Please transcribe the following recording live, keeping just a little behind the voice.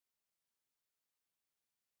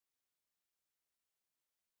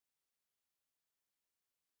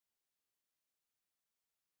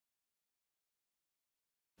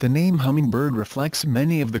The name Hummingbird reflects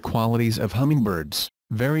many of the qualities of hummingbirds: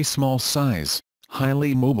 very small size,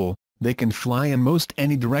 highly mobile, they can fly in most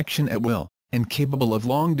any direction at will, and capable of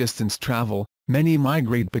long-distance travel. Many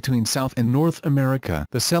migrate between South and North America.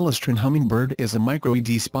 The Celestron hummingbird is a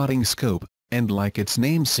micro-LED spotting scope, and like its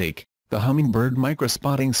namesake, the Hummingbird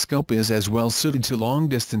micro-spotting scope is as well suited to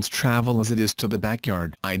long-distance travel as it is to the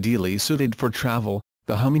backyard. Ideally suited for travel,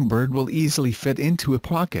 the Hummingbird will easily fit into a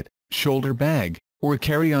pocket, shoulder bag, or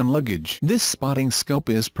carry-on luggage. This spotting scope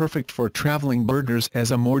is perfect for traveling birders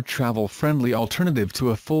as a more travel-friendly alternative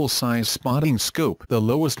to a full-size spotting scope. The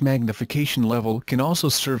lowest magnification level can also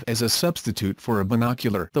serve as a substitute for a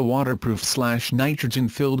binocular. The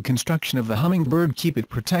waterproof/nitrogen-filled construction of the Hummingbird keep it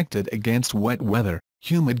protected against wet weather,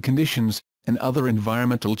 humid conditions, and other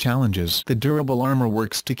environmental challenges. The durable armor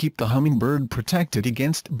works to keep the Hummingbird protected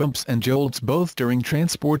against bumps and jolts both during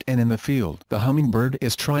transport and in the field. The Hummingbird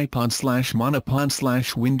is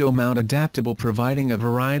tripod/monopod/window mount adaptable, providing a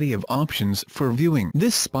variety of options for viewing.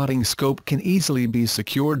 This spotting scope can easily be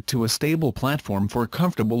secured to a stable platform for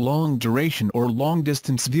comfortable long-duration or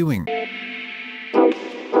long-distance viewing.